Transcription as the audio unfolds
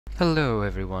Hello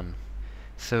everyone.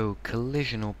 So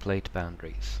collisional plate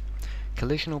boundaries.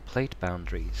 Collisional plate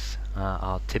boundaries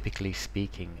are typically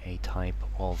speaking a type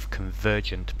of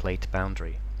convergent plate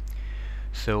boundary.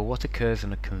 So what occurs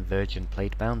in a convergent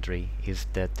plate boundary is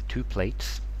that the two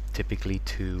plates, typically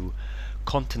two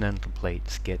continental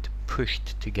plates, get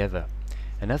pushed together.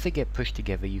 And as they get pushed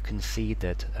together, you can see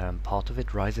that part of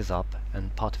it rises up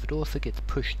and part of it also gets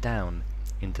pushed down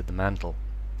into the mantle.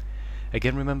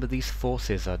 Again, remember, these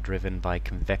forces are driven by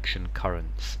convection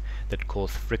currents that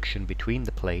cause friction between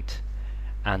the plate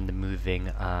and the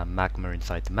moving magma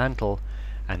inside the mantle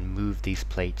and move these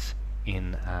plates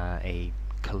in a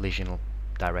collisional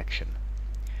direction.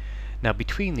 Now,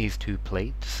 between these two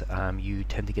plates, you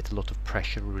tend to get a lot of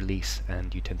pressure release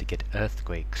and you tend to get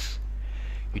earthquakes.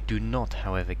 You do not,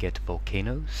 however, get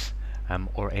volcanoes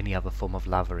or any other form of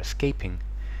lava escaping,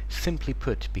 simply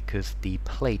put because the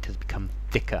plate has become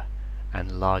thicker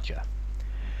and larger.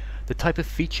 The type of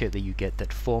feature that you get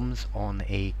that forms on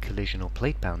a collisional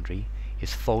plate boundary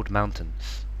is fold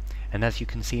mountains. And as you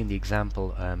can see in the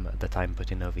example that I'm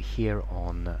putting over here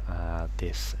on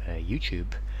this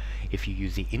YouTube, if you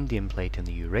use the Indian plate and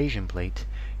the Eurasian plate,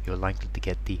 you're likely to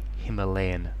get the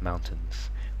Himalayan mountains,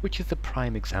 which is the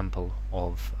prime example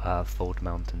of fold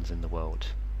mountains in the world.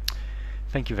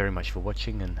 Thank you very much for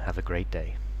watching and have a great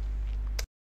day.